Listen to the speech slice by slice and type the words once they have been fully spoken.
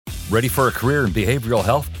Ready for a career in behavioral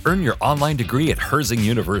health? Earn your online degree at Herzing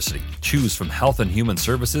University. Choose from health and human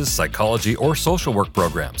services, psychology, or social work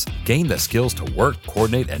programs. Gain the skills to work,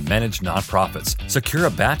 coordinate, and manage nonprofits. Secure a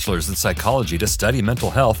bachelor's in psychology to study mental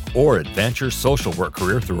health, or advance your social work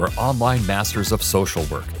career through our online Masters of Social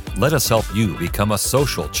Work. Let us help you become a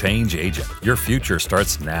social change agent. Your future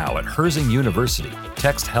starts now at Herzing University.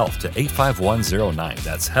 Text HEALTH to 85109.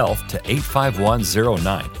 That's HEALTH to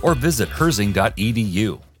 85109. Or visit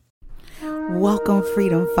herzing.edu. Welcome,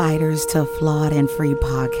 freedom fighters, to Flawed and Free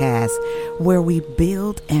Podcast, where we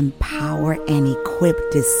build, empower, and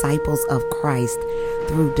equip disciples of Christ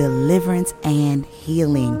through deliverance and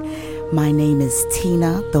healing. My name is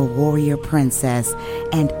Tina, the Warrior Princess,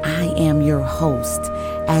 and I am your host.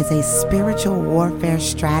 As a spiritual warfare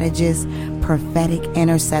strategist, prophetic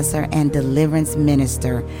intercessor, and deliverance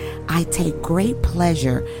minister, I take great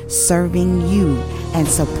pleasure serving you and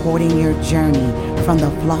supporting your journey from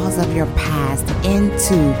the flaws of your past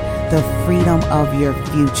into the freedom of your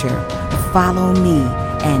future. Follow me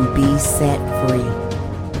and be set free.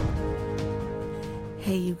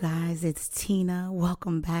 Hey, you guys, it's Tina.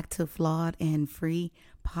 Welcome back to Flawed and Free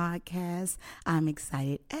Podcast. I'm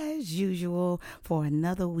excited as usual for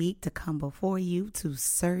another week to come before you to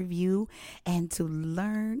serve you and to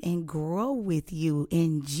learn and grow with you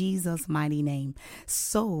in Jesus' mighty name.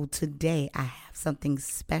 So today I have something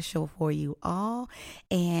special for you all,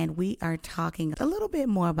 and we are talking a little bit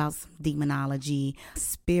more about some demonology,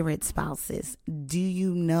 spirit spouses. Do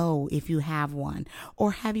you know if you have one,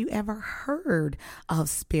 or have you ever heard of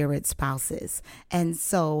spirit spouses? And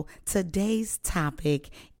so today's topic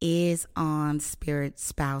is on spirit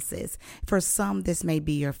spouses. For some, this may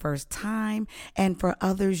be your first time, and for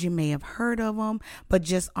others, you may have heard of them, but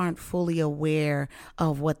just aren't fully aware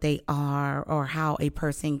of what they are or how a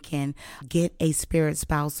person can get a spirit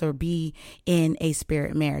spouse or be in a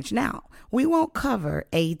spirit marriage. Now, we won't cover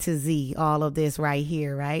A to Z, all of this right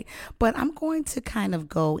here, right? But I'm going to kind of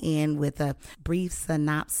go in with a brief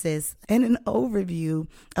synopsis and an overview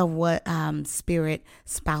of what spirit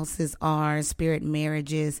spouses are, spirit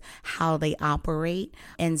marriages, how they operate.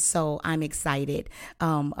 And so I'm excited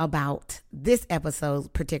about this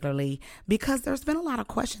episode particularly because there's been a lot of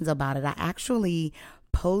questions about it. I actually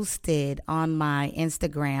posted on my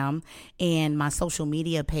Instagram and my social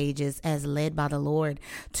media pages as led by the Lord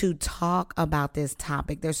to talk about this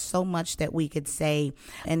topic. There's so much that we could say,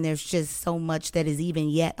 and there's just so much that is even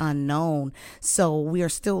yet unknown. So we are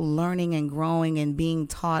still learning and growing and being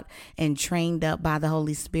taught and trained up by the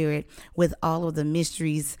Holy Spirit with all of the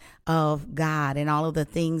mysteries of God and all of the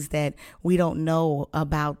things that we don't know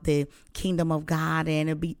about the kingdom of God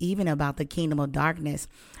and even about the kingdom of darkness.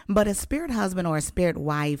 But a spirit husband or a spirit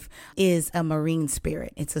wife is a marine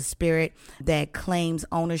spirit. It's a spirit that claims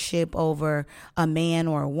ownership over a man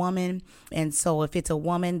or a woman. And so if it's a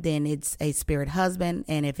woman, then it's a spirit husband.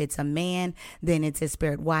 And if it's a man, then it's a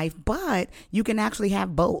spirit wife. But you can actually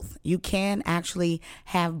have both. You can actually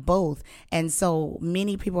have both. And so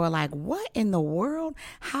many people are like, what in the world?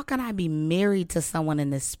 How can I be married to someone in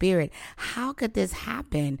the spirit? How could this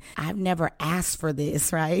happen? I've never asked for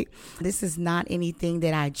this, right? This is not anything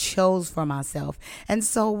that I chose for myself. And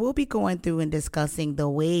so we'll be going through and discussing the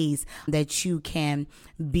ways that you can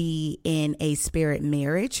be in a spirit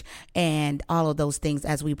marriage and all of those things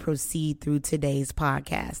as we proceed through today's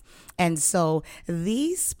podcast. And so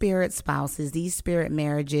these spirit spouses, these spirit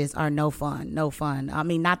marriages are no fun. I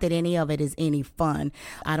mean, not that any of it is any fun.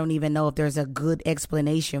 I don't even know if there's a good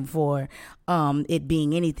explanation for it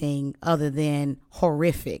being anything other than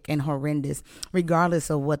horrific and horrendous, regardless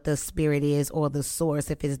of what the spirit is or the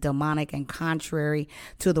source. If it's demonic and contrary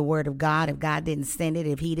to the word of God, if God didn't send it,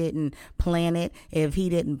 if he didn't plan it, if he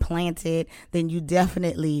didn't plant it, then you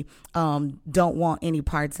definitely don't want any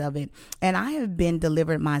parts of it. And I have been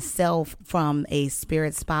delivered myself from a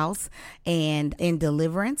spirit spouse and in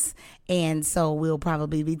deliverance. And so we'll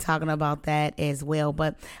probably be talking about that as well.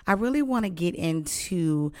 But I really want to get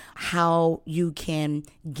into how you can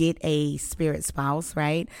get a spirit spouse,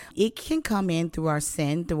 right? It can come in through our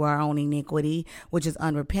sin, through our own iniquity, which is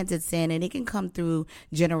unrepented sin, and it can come through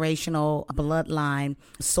generational bloodline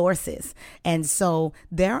sources. And so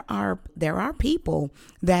there are people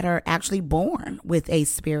that are actually born with a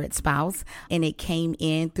spirit spouse, and it came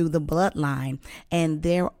in through the bloodline. And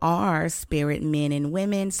there are spirit men and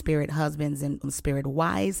women, spirit husbands and spirit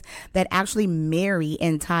wives that actually marry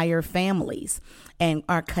entire families and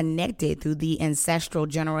are connected through the ancestral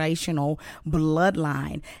generational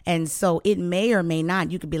bloodline. And so it may or may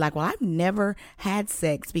not, you could be like, well, I've never had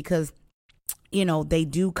sex because they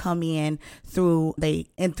do come in through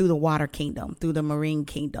the water kingdom, through the marine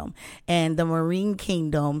kingdom. And the marine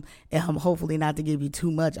kingdom, hopefully not to give you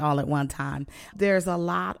too much all at one time, there's a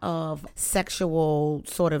lot of sexual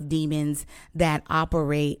sort of demons that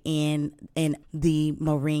operate in the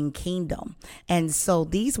marine kingdom. And so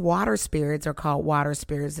these water spirits are called water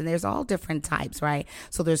spirits, and there's all different types, right?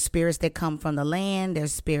 So there's spirits that come from the land,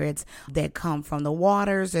 there's spirits that come from the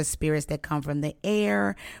waters, there's spirits that come from the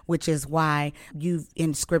air, which is why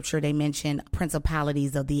in scripture they mention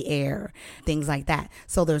principalities of the air, things like that.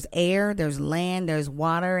 So there's air, there's land, there's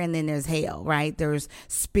water, and then there's hell, right? There's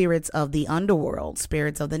spirits of the underworld,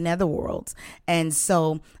 spirits of the netherworlds. And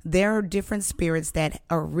so there are different spirits that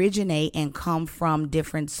originate and come from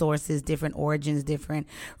different sources, different origins, different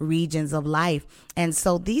regions of life. And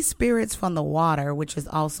so these spirits from the water, which is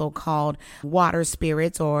also called water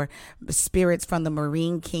spirits or spirits from the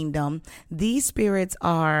marine kingdom, these spirits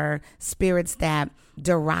are spirits that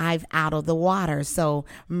derive out of the water. So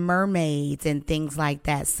mermaids and things like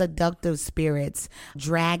that, seductive spirits,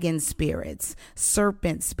 dragon spirits,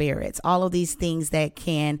 serpent spirits, all of these things that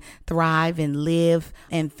can thrive and live,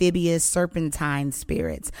 amphibious serpentine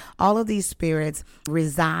spirits. All of these spirits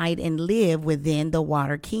reside and live within the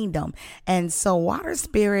water kingdom. And so water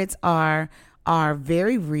spirits are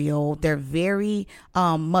very real. They're very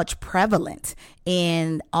much prevalent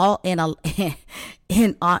in a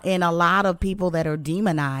lot of people that are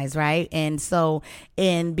demonized, right? And so,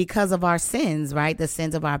 because of our sins, right? The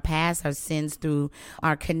sins of our past, our sins through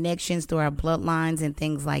our connections, through our bloodlines and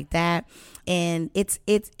things like that. And it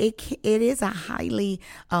is a highly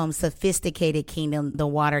sophisticated kingdom, the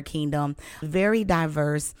water kingdom, very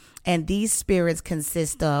diverse. And these spirits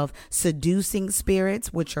consist of seducing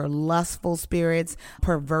spirits, which are lustful spirits,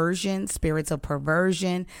 spirits of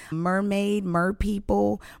perversion, mer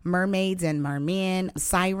people, mermaids and mermen,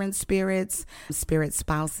 siren spirits, spirit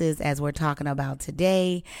spouses, as we're talking about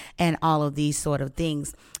today, and all of these sort of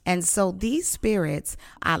things. And so these spirits,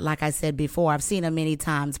 like I said before, I've seen them many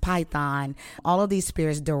times, Python, all of these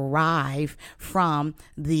spirits derive from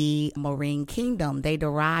the marine kingdom. They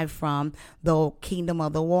derive from the kingdom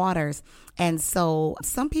of the waters. And so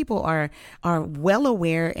some people are well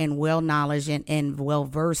aware and well knowledge and well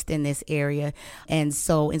versed in this area. And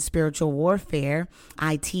so in spiritual warfare,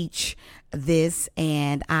 I teach this,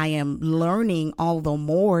 and I am learning all the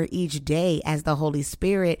more each day as the Holy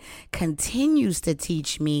Spirit continues to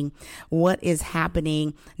teach me what is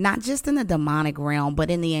happening, not just in the demonic realm, but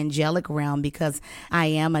in the angelic realm, because I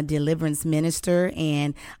am a deliverance minister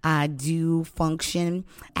and I do function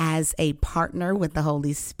as a partner with the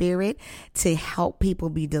Holy Spirit to help people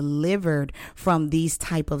be delivered from these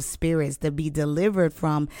type of spirits, to be delivered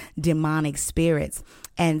from demonic spirits.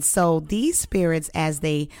 And so these spirits, as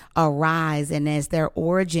they arise and as their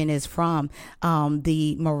origin is from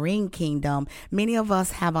the marine kingdom, many of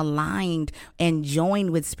us have aligned and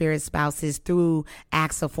joined with spirit spouses through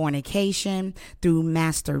acts of fornication, through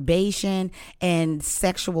masturbation, and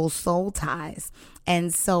sexual soul ties.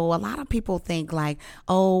 And so a lot of people think like,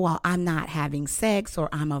 oh, well, I'm not having sex, or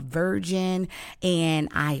I'm a virgin and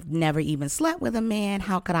I've never even slept with a man.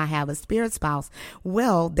 How could I have a spirit spouse?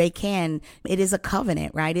 Well, they can. It is a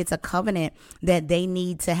covenant, right? It's a covenant that they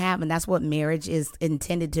need to have. And that's what marriage is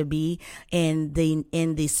intended to be in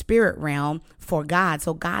the spirit realm for God.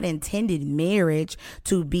 So God intended marriage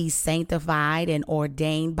to be sanctified and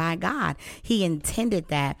ordained by God. He intended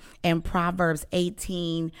that. In Proverbs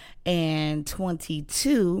 18 and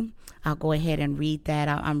 22, I'll go ahead and read that.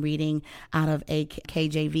 I'm reading out of a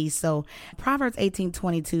KJV. So Proverbs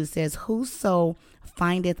 18:22 says, "Whoso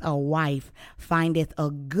findeth a wife findeth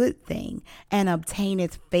a good thing, and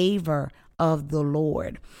obtaineth favor of the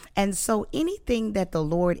Lord." And so anything that the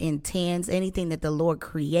Lord intends, anything that the Lord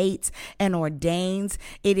creates and ordains,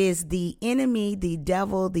 it is the enemy, the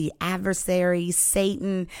devil, the adversary,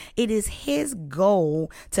 Satan. It is his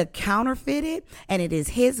goal to counterfeit it, and it is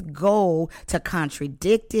his goal to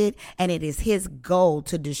contradict it, and it is his goal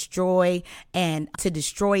to destroy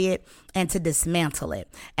it and to dismantle it.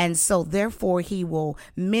 And so therefore he will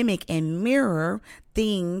mimic and mirror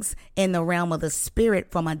things in the realm of the spirit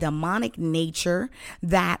from a demonic nature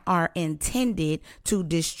that are intended to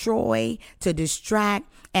destroy, to distract,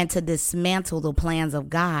 and to dismantle the plans of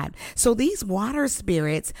God. So these water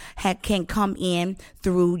spirits can come in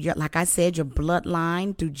through like I said, your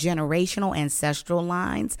bloodline, through generational ancestral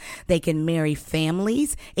lines. They can marry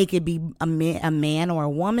families. It could be a man or a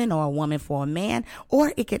woman for a man,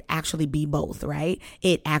 or it could actually actually be both, right?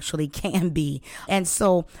 It actually can be. And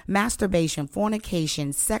so masturbation,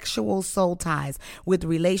 fornication, sexual soul ties with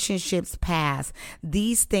relationships past,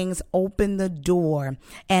 these things open the door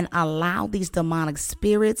and allow these demonic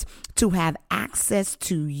spirits to have access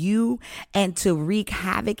to you and to wreak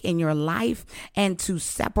havoc in your life and to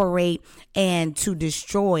separate and to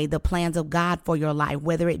destroy the plans of God for your life,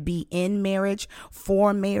 whether it be in marriage,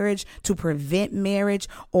 for marriage, to prevent marriage,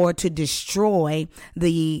 or to destroy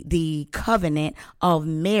the covenant of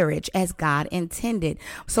marriage as God intended.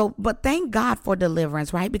 So, but thank God for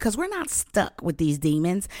deliverance, right? Because we're not stuck with these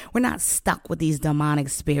demons. We're not stuck with these demonic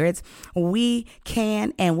spirits. We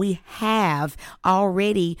can and we have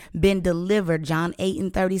already been delivered. John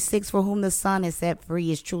 8:36, for whom the Son has set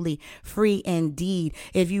free is truly free indeed.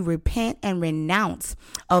 If you repent and renounce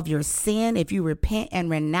of your sin, if you repent and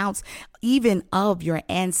renounce even of your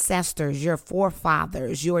ancestors, your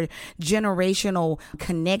forefathers, your generational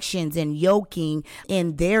connections and yoking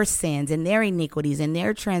in their sins and their iniquities and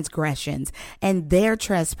their transgressions and their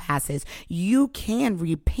trespasses, you can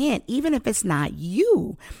repent, even if it's not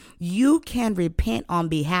you. You can repent on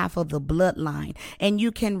behalf of the bloodline, and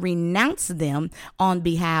you can renounce them on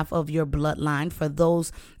behalf of your bloodline. For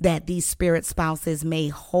those that these spirit spouses may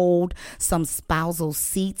hold some spousal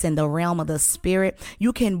seats in the realm of the spirit,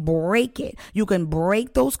 you can break it. You can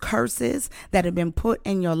break those curses that have been put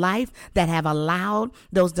in your life that have allowed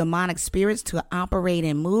those demonic spirits to operate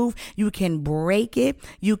and move. You can break it.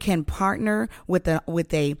 You can partner with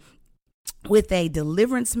a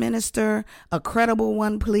deliverance minister, a credible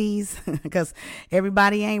one, please, because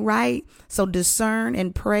everybody ain't right. So discern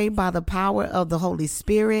and pray by the power of the Holy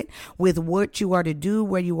Spirit with what you are to do,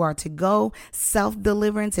 where you are to go.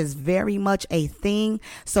 Self-deliverance is very much a thing.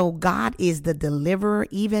 So God is the deliverer.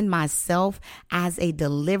 Even myself as a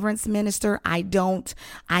deliverance minister, I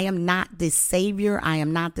am not the savior. I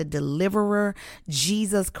am not the deliverer.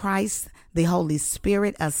 Jesus Christ, the Holy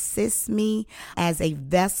Spirit, assists me as a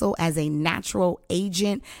vessel, as a natural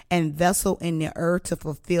agent and vessel in the earth to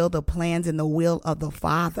fulfill the plans and the will of the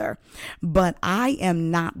Father. But I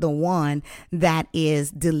am not the one that is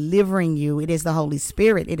delivering you. It is the Holy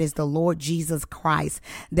Spirit. It is the Lord Jesus Christ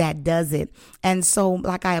that does it. And so,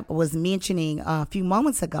 like I was mentioning a few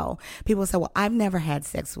moments ago, people say, well, I've never had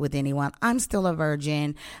sex with anyone. I'm still a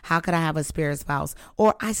virgin. How could I have a spirit spouse?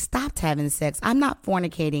 Or I stopped having sex. I'm not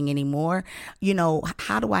fornicating anymore. You know,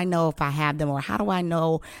 how do I know if I have them, or how do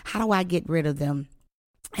I get rid of them?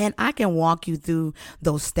 And I can walk you through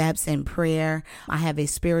those steps in prayer. I have a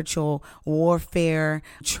spiritual warfare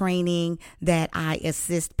training that I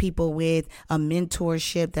assist people with, a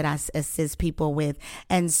mentorship that I assist people with.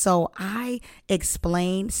 And so I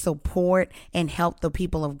explain, support, and help the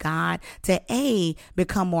people of God to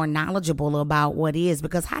become more knowledgeable about what is,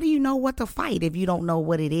 because how do you know what to fight if you don't know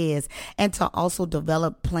what it is? And to also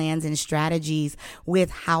develop plans and strategies with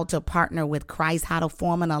how to partner with Christ, how to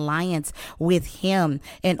form an alliance with Him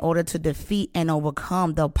in order to defeat and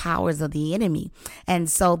overcome the powers of the enemy. And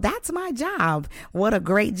so that's my job. What a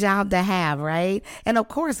great job to have, right? And of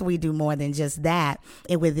course, we do more than just that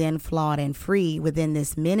within Flawed and Free, within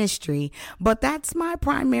this ministry. But that's my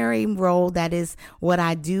primary role. That is what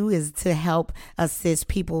I do, is to help assist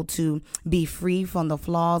people to be free from the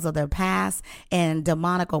flaws of their past and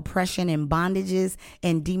demonic oppression and bondages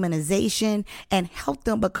and demonization, and help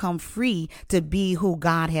them become free to be who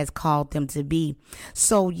God has called them to be.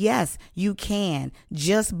 So yes, you can,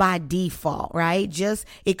 just by default, right?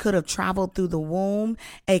 It could have traveled through the womb.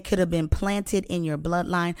 It could have been planted in your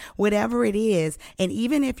bloodline, whatever it is. And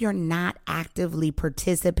even if you're not actively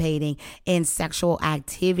participating in sexual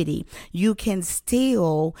activity, you can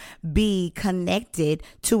still be connected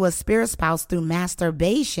to a spirit spouse through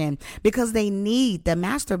masturbation, because they need a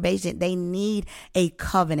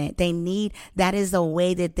covenant. That is a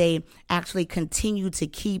way that they actually continue to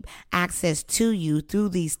keep access to you through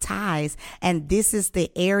these ties. And this is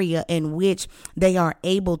the area in which they are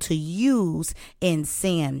able to use in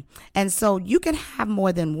sin. And so you can have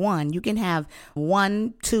more than one. You can have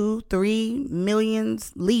 1, 2, 3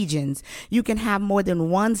 millions, legions. You can have more than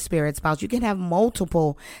one spirit spouse. You can have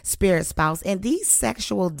multiple spirit spouse. And these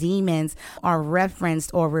sexual demons are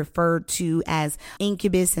referenced or referred to as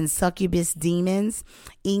incubus and succubus demons.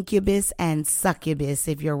 Incubus and succubus,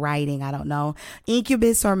 if you're writing, I don't know.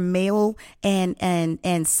 Incubus are male and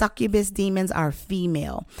and succubus demons are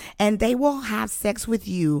female, and they will have sex with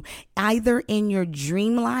you either in your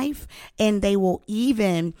dream life, and they will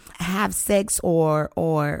even have sex or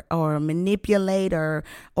manipulate or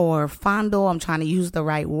fondle. I'm trying to use the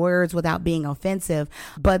right words without being offensive,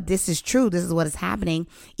 but this is true. This is what is happening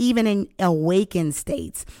even in awakened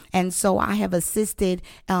states. And so I have assisted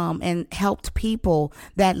and helped people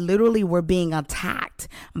that literally were being attacked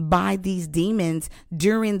by these demons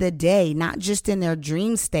during the day, not just in their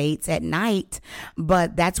dream states at night,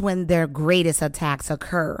 but that's when their greatest attacks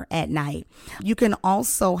occur at night. You can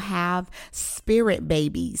also have spirit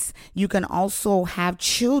babies. You can also have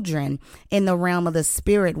children in the realm of the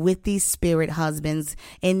spirit with these spirit husbands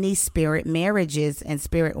in these spirit marriages and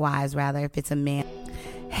spirit wives, rather, if it's a man.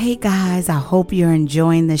 Hey guys, I hope you're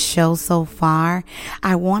enjoying the show so far.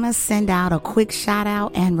 I want to send out a quick shout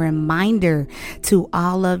out and reminder to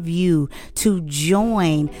all of you to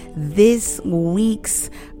join this week's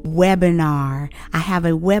webinar. I have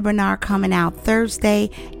a webinar coming out Thursday,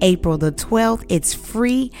 April the 12th. It's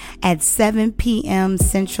free at 7 p.m.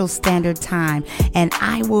 Central Standard Time, and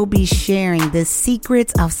I will be sharing the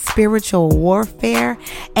secrets of spiritual warfare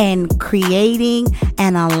and creating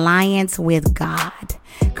an alliance with God.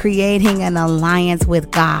 Creating an alliance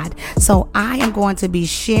with God. So I am going to be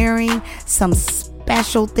sharing some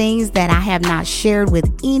special things that I have not shared with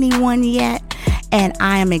anyone yet, and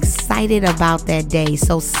I am excited about that day.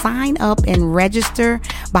 So sign up and register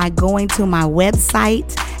by going to my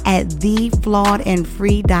website at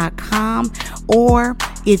theflawedandfree.com, or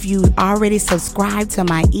if you already subscribe to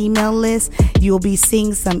my email list, you'll be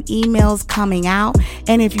seeing some emails coming out.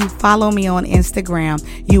 And if you follow me on Instagram,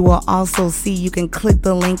 you will also see, you can click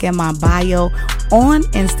the link in my bio on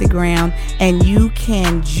Instagram, and you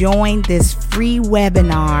can join this free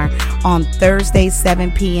webinar on Thursday,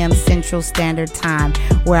 7 p.m. Central Standard Time,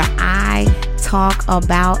 where I talk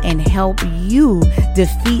about and help you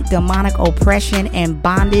defeat demonic oppression and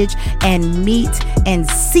bondage and meet and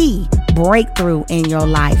see breakthrough in your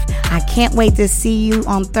life. I can't wait to see you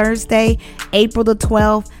on Thursday, April the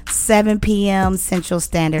 12th, 7 p.m. Central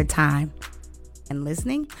Standard Time. And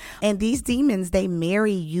listening. And these demons, they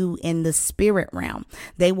marry you in the spirit realm.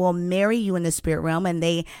 They will marry you in the spirit realm, and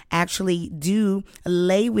they actually do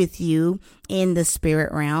lay with you in the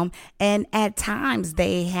spirit realm. And at times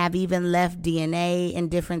they have even left DNA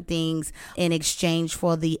and different things in exchange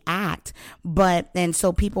for the act. And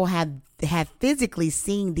so people have physically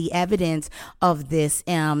seen the evidence of this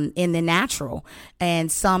in the natural,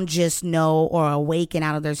 and some just know or awaken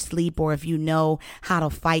out of their sleep, or if you know how to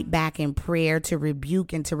fight back in prayer to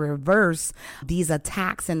rebuke and to reverse these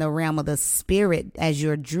attacks in the realm of the spirit as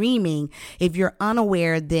you're dreaming. If you're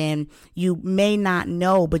unaware, then you may not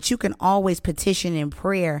know, but you can always petition in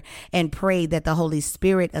prayer and pray that the Holy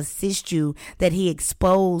Spirit assist you, that he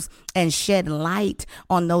expose and shed light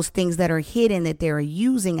on those things that are hidden, that they're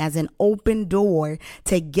using as an open door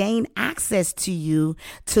to gain access to you,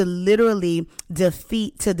 to literally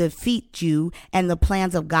defeat you and the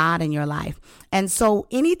plans of God in your life. And so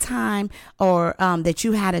anytime that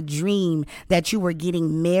you had a dream that you were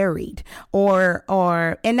getting married,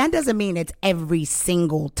 and that doesn't mean it's every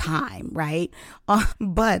single time, right?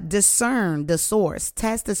 But discern the source,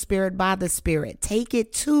 test the spirit by the spirit, take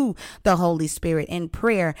it to the Holy Spirit in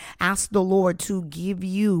prayer. Ask the Lord to give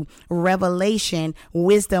you revelation,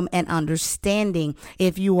 wisdom, and understanding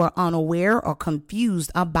if you are unaware or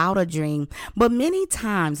confused about a dream. But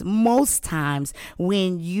most times,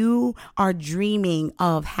 when you are dreaming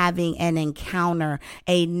of having an encounter,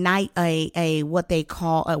 what they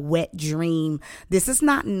call a wet dream, this is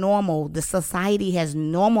not normal. The society has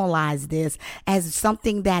normalized this as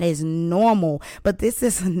something that is normal, but this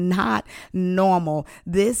is not normal.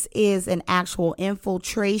 This is an actual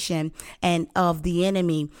infiltration and of the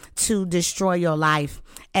enemy to destroy your life.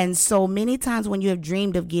 And so many times when you have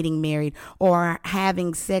dreamed of getting married or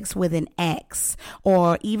having sex with an ex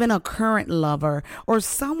or even a current lover or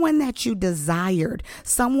someone that you desired,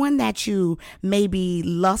 someone that you maybe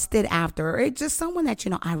lusted after, or just someone that,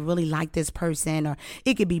 I really like this person, or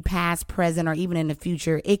it could be past, present, or even in the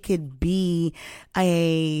future. It could be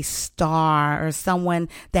a star or someone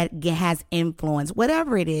that has influence,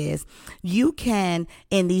 whatever it is. You can,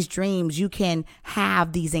 in these dreams, you can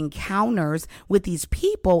have these encounters with these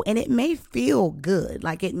people, and it may feel good.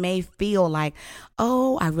 Like it may feel like,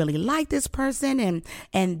 oh, I really like this person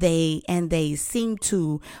and they seem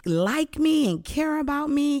to like me and care about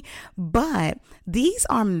me. But these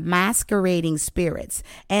are masquerading spirits,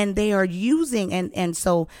 and they are using and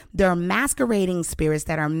so they're masquerading spirits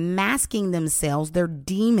that are masking themselves. They're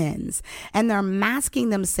demons, and they're masking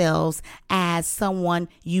themselves as someone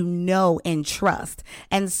you know and trust.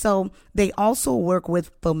 And so they also work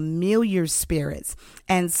with familiar spirits.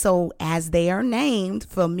 And so as they are named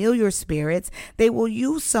familiar spirits, they will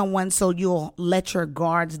use someone so you'll let your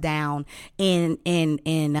guards down in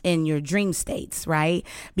your dream states, right?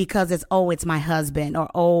 Because it's my husband,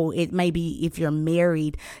 or it may be, if you're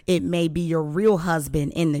married, it may be your real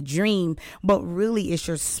husband in the dream, but really it's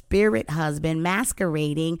your spirit husband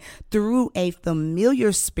masquerading through a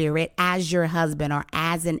familiar spirit as your husband, or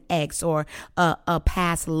as an ex, or a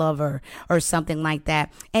past lover, or something like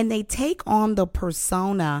that. And they take on the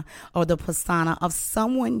persona or the persona of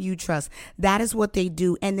someone you trust. That is what they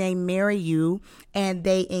do. And they marry you, and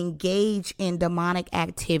they engage in demonic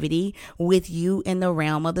activity with you in the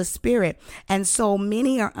realm of the spirit. And so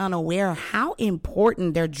many are unaware how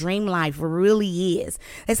important their dream life really is.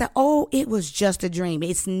 They say, oh, it was just a dream.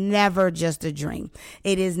 It's never just a dream.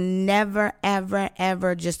 It is never, ever,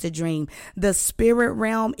 ever just a dream. The spirit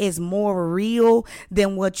realm is more real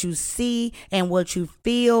than what you see and what you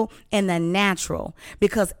feel in the natural,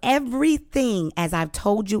 because everything, as I've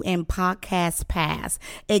told you in podcasts past,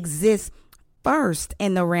 exists first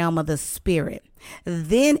in the realm of the spirit.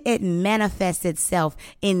 Then it manifests itself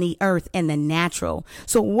in the earth and the natural.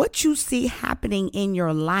 So what you see happening in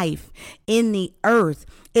your life in the earth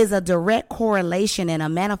is a direct correlation and a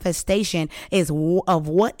manifestation of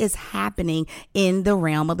what is happening in the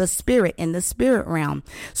realm of the spirit, in the spirit realm.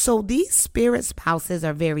 So these spirit spouses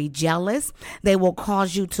are very jealous. They will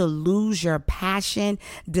cause you to lose your passion,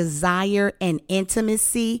 desire, and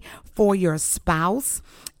intimacy for your spouse.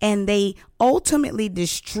 And they ultimately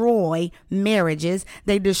destroy marriages.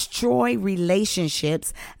 They destroy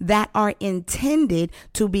relationships that are intended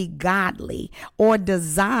to be godly, or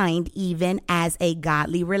designed even as a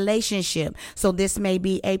godly relationship. So this may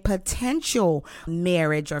be a potential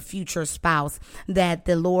marriage or future spouse that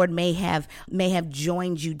the Lord may have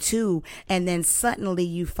joined you to, and then suddenly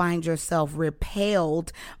you find yourself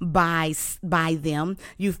repelled by them.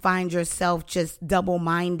 You find yourself just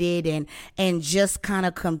double-minded and just kind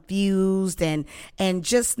of confused and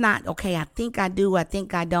just not, okay, I think I do, I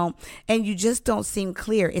think I don't, and you just don't seem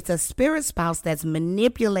clear. It's a spirit spouse that's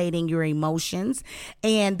manipulating your emotions,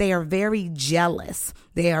 and they are very jealous.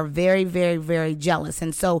 They are very, very, very jealous.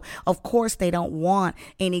 And so, of course, they don't want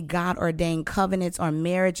any God ordained covenants or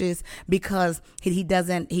marriages, because he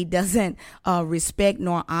doesn't respect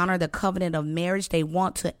nor honor the covenant of marriage. They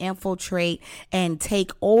want to infiltrate and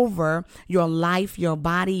take over your life, your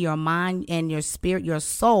body, your mind, and your spirit, your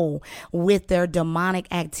soul, with their demonic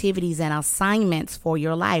activities and assignments for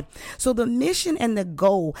your life. So the mission and the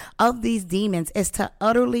goal of these demons is to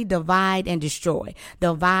utterly divide and destroy.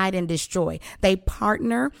 Divide and destroy. They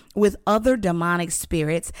partner with other demonic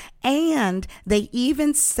spirits, and they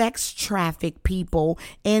even sex traffic people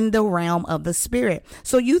in the realm of the spirit.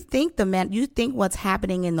 So you think what's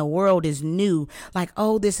happening in the world is new, like,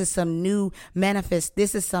 oh, this is some new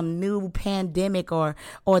this is some new pandemic, or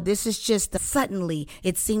this is just suddenly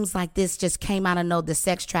it seems like this just came out of the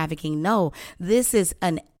sex trafficking. No, this is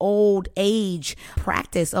an old age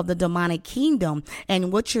practice of the demonic kingdom,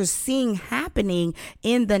 and what you're seeing happening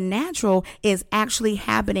in the natural is actually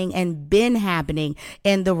happening and been happening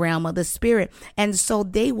in the realm of the spirit. And so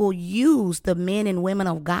they will use the men and women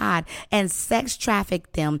of God and sex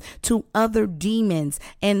traffic them to other demons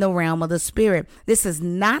in the realm of the spirit. This is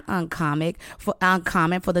not uncommon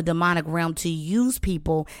for the demonic realm to use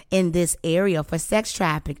people in this area for sex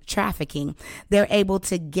trafficking. They're able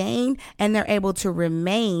to gain and they're able to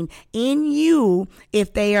remain in you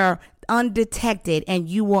if they are undetected and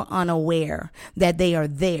you were unaware that they are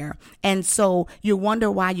there. And so you wonder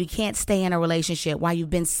why you can't stay in a relationship, why you've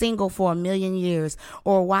been single for 1,000,000 years,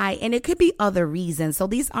 or why, and it could be other reasons. So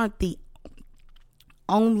these aren't the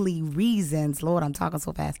only reasons. Lord, I'm talking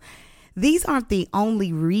so fast. These aren't the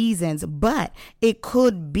only reasons, but it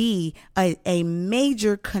could be a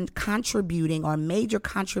major contributing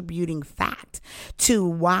fact to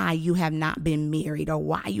why you have not been married, or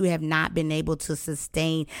why you have not been able to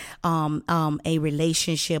sustain a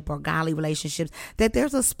relationship or godly relationships, that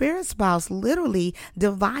there's a spirit spouse literally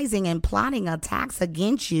devising and plotting attacks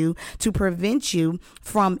against you to prevent you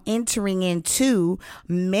from entering into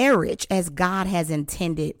marriage as God has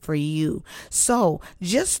intended for you. So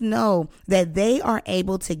just know so that they are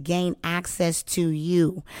able to gain access to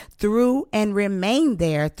you through and remain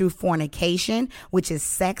there through fornication, which is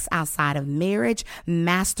sex outside of marriage,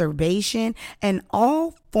 masturbation, and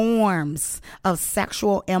all forms of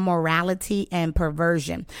sexual immorality and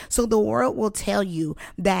perversion. So the world will tell you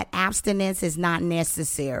that abstinence is not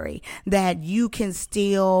necessary, that you can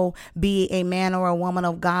still be a man or a woman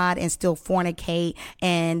of God and still fornicate,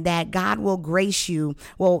 and that God will grace you.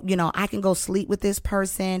 Well, I can go sleep with this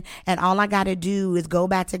person and all I got to do is go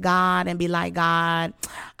back to God and be like, God,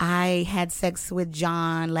 I had sex with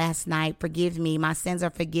John last night. Forgive me. My sins are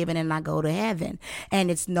forgiven and I go to heaven, and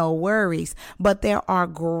it's no worries. But there are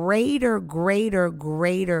greater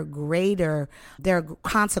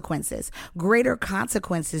consequences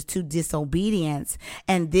to disobedience.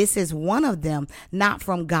 And this is one of them, not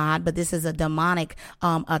from God, but this is a demonic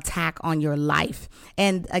attack on your life.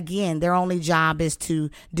 And again, their only job is to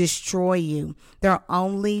destroy you. Their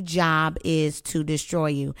only job is to destroy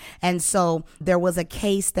you. And so there was a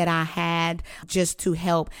case that I had just to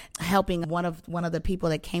helping one of the people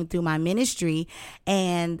that came through my ministry,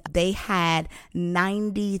 and they had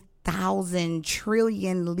 90,000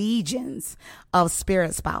 trillion legions of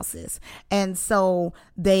spirit spouses. And so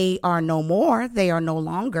they are no more. They are no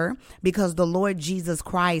longer, because the Lord Jesus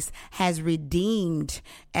Christ has redeemed,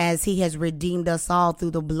 as he has redeemed us all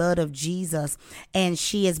through the blood of Jesus. And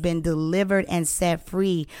she has been delivered and set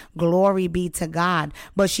free. Glory be to God.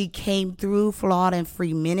 But she came through Flawed and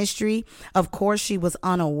Free Ministry. Of course, she was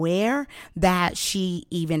unaware that she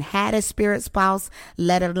even had a spirit spouse,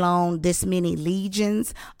 let alone this many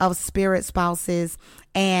legions of spirit spouses.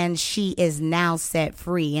 And she is now set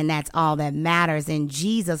free, and that's all that matters in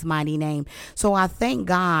Jesus' mighty name. So I thank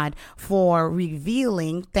God for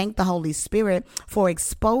revealing, thank the Holy Spirit for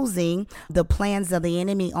exposing the plans of the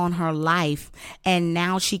enemy on her life. And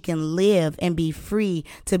now she can live and be free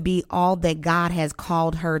to be all that God has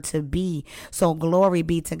called her to be. So glory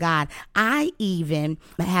be to God. I even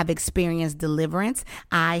have experienced deliverance.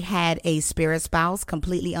 I had a spirit spouse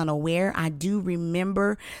completely unaware. I do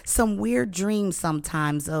remember some weird dreams sometimes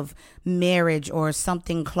of marriage or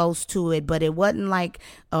something close to it, but it wasn't like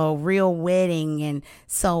a real wedding. And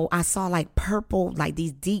so I saw like purple, like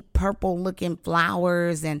these deep purple looking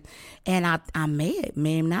flowers, and I may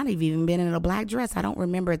have not have even been in a black dress. I don't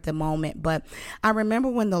remember at the moment, but I remember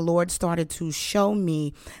when the Lord started to show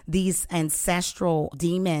me these ancestral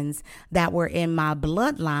demons that were in my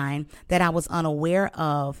bloodline that I was unaware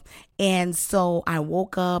of. And so I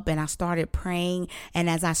woke up and I started praying. And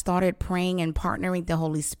as I started praying and partnering with the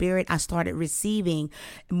Holy Spirit, I started receiving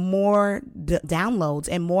more downloads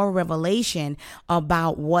and more revelation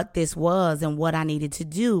about what this was and what I needed to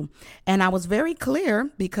do. And I was very clear,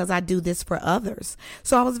 because I do this for others.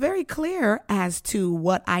 So I was very clear as to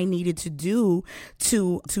what I needed to do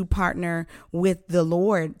to partner with the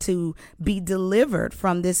Lord to be delivered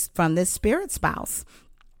from this spirit spouse.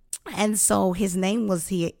 And so his name was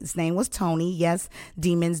Tony. Yes,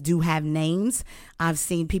 demons do have names. I've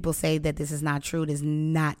seen people say that this is not true. It is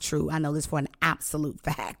not true. I know this for an absolute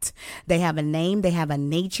fact. They have a name, they have a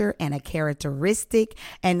nature and a characteristic,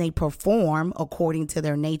 and they perform according to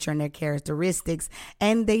their nature and their characteristics.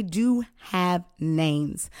 And they do have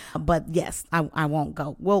names. But yes, I won't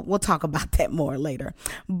go. We'll talk about that more later.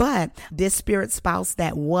 But this spirit spouse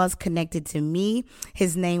that was connected to me,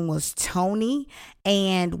 his name was Tony.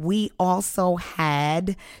 And we also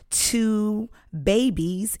had 2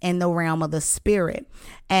 babies in the realm of the spirit.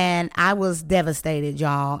 And I was devastated,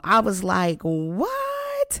 y'all. I was like,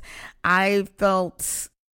 what? I felt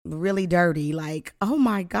really dirty. Like, oh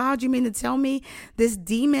my God, you mean to tell me this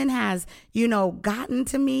demon has, gotten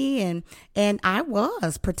to me? And I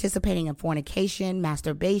was participating in fornication,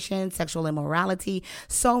 masturbation, sexual immorality,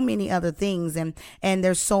 so many other things. And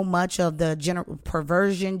there's so much of the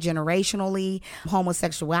perversion generationally,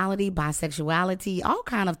 homosexuality, bisexuality, all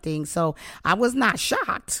kind of things. So I was not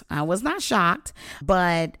shocked.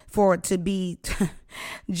 But for it to be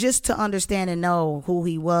just to understand and know who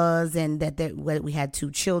he was, and that we had 2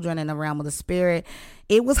 children in the realm of the spirit,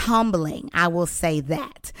 it was humbling. I will say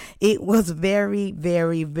that. It was very,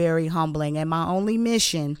 very, very humbling. And my only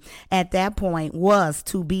mission at that point was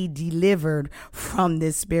to be delivered from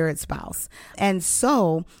this spirit spouse. And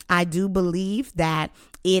so I do believe that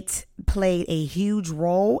it played a huge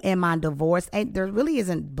role in my divorce. And there really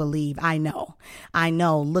isn't believe. I know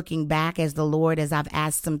looking back as I've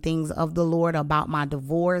asked some things of the Lord about my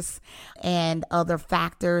divorce and other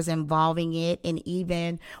factors involving it, and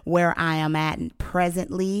even where I am at present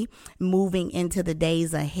presently, moving into the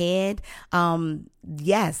days ahead.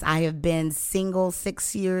 Yes, I have been single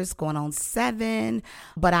 6 years, going on 7,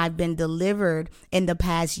 but I've been delivered in the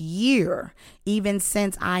past year. Even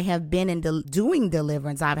since I have been doing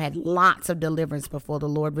deliverance, I've had lots of deliverance before the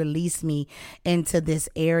Lord released me into this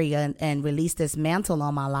area and released this mantle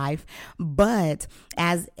on my life. But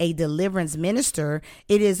as a deliverance minister,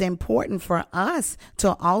 it is important for us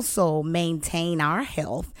to also maintain our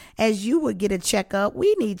health. As you would get a checkup,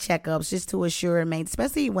 we need checkups just to assure and maintain,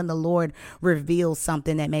 especially when the Lord reveals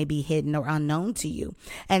something that may be hidden or unknown to you.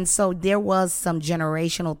 And so there was some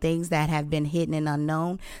generational things that have been hidden and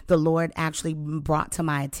unknown. The Lord actually brought to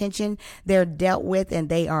my attention. They're dealt with and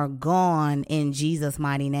they are gone in Jesus'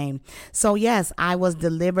 mighty name. So yes, I was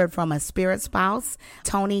delivered from a spirit spouse.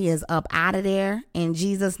 Tony is up out of there in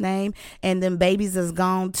Jesus' name. And then babies is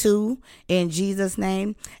gone too in Jesus'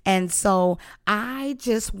 name. And so I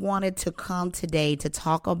just wanted to come today to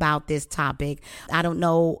talk about this topic. I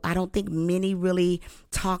don't think many really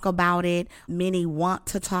talk about it. Many want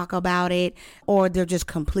to talk about it, or they're just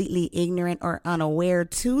completely ignorant or unaware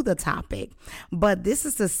to the topic. But this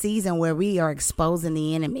is the season where we are exposing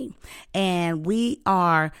the enemy, and we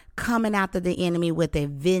are coming after the enemy with a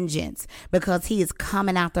vengeance, because he is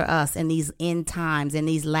coming after us in these end times, in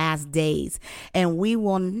these last days. And we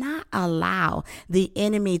will not allow the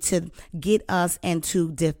enemy to get us and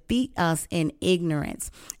to defeat us in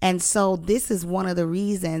ignorance. And so this is one of the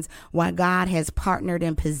reasons why God has partnered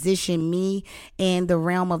and positioned me in the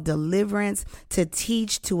realm of deliverance to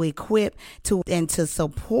teach, to equip, and to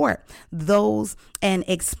support those and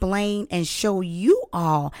explain and show you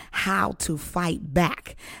all how to fight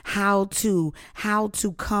back, how to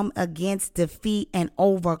come against, defeat, and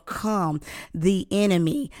overcome the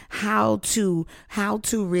enemy, how to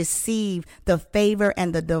receive the favor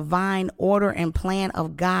and the divine order and plan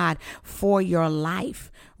of God for your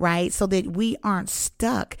life, right? So that we aren't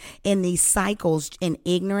stuck in these cycles in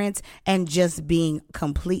ignorance and just being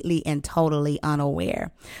completely and totally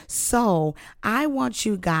unaware. So I want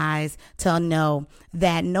you guys to know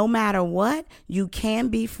that no matter what, you can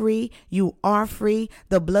be free. You are free.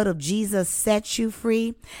 The blood of Jesus sets you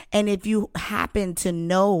free. And if you happen to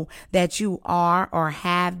know that you are or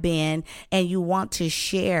have been, and you want to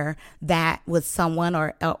share that with someone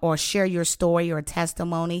or share your story or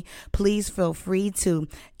testimony, please feel free to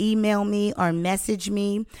email me or message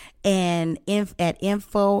me and at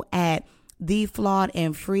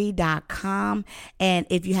info@theflawedandfree.com. And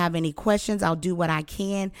if you have any questions, I'll do what I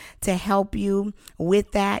can to help you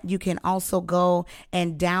with that. You can also go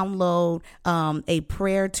and download a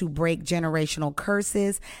prayer to break generational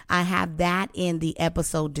curses. I have that in the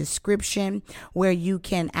episode description, where you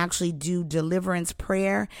can actually do deliverance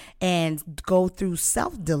prayer and go through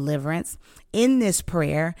self-deliverance in this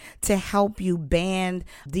prayer to help you break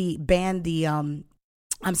the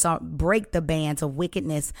bands of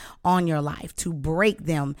wickedness on your life, to break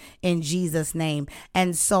them in Jesus' name.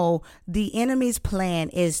 And so the enemy's plan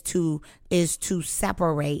is to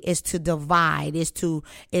separate, is to divide, is to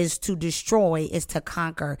destroy, is to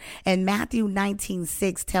conquer. And Matthew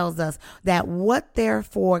 19:6 tells us that what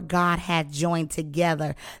therefore God had joined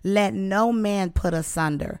together, let no man put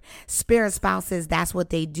asunder. Spirit spouses, that's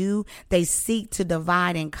what they do. They seek to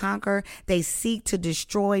divide and conquer. They seek to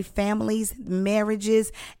destroy families,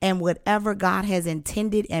 marriages, and whatever God has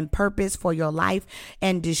intended and purposed for your life,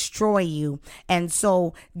 and destroy you. And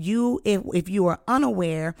so if you are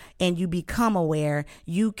unaware and you become aware,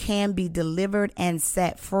 you can be delivered and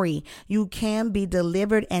set free. You can be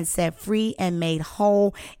delivered and set free and made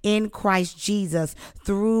whole in Christ Jesus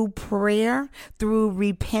through prayer, through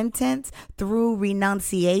repentance, through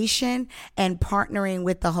renunciation, and partnering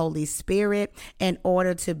with the Holy Spirit in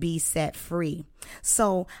order to be set free.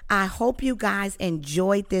 So I hope you guys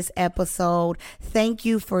enjoyed this episode. Thank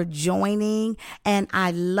you for joining, and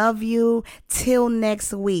I love you. Till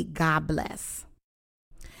next week. God bless.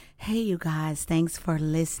 Hey, you guys, thanks for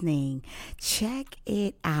listening. Check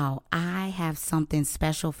it out. I have something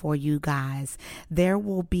special for you guys. There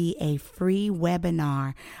will be a free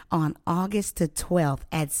webinar on August the 12th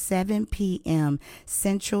at 7 p.m.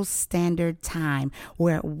 Central Standard Time,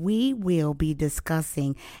 where we will be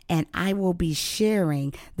discussing and I will be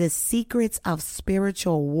sharing the secrets of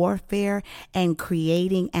spiritual warfare and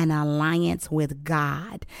creating an alliance with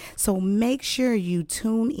God. So make sure you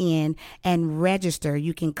tune in and register.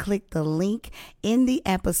 You can click the link in the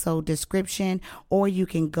episode description, or you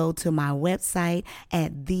can go to my website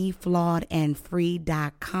at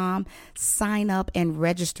theflawedandfree.com. Sign up and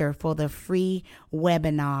register for the free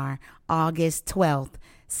webinar August 12th,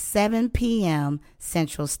 7 p.m.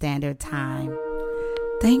 Central Standard Time.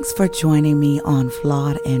 Thanks for joining me on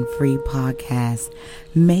Flawed and Free Podcast.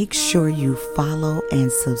 Make sure you follow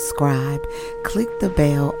and subscribe. Click the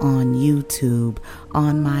bell on YouTube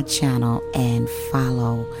on my channel and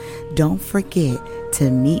follow. Don't forget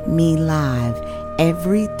to meet me live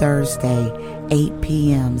every Thursday, 8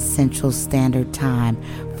 p.m. Central Standard Time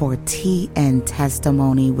for Tea and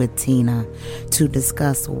Testimony with Tina to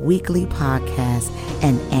discuss weekly podcasts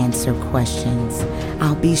and answer questions.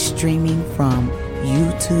 I'll be streaming from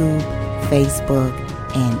YouTube, Facebook,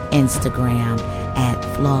 and Instagram at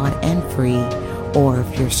Flawed and Free, or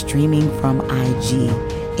if you're streaming from IG,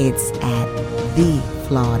 it's at The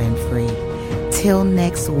Flawed and Free. Till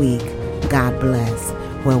next week, God bless,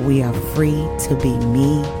 where we are free to be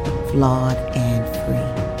me, flawed and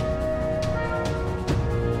free.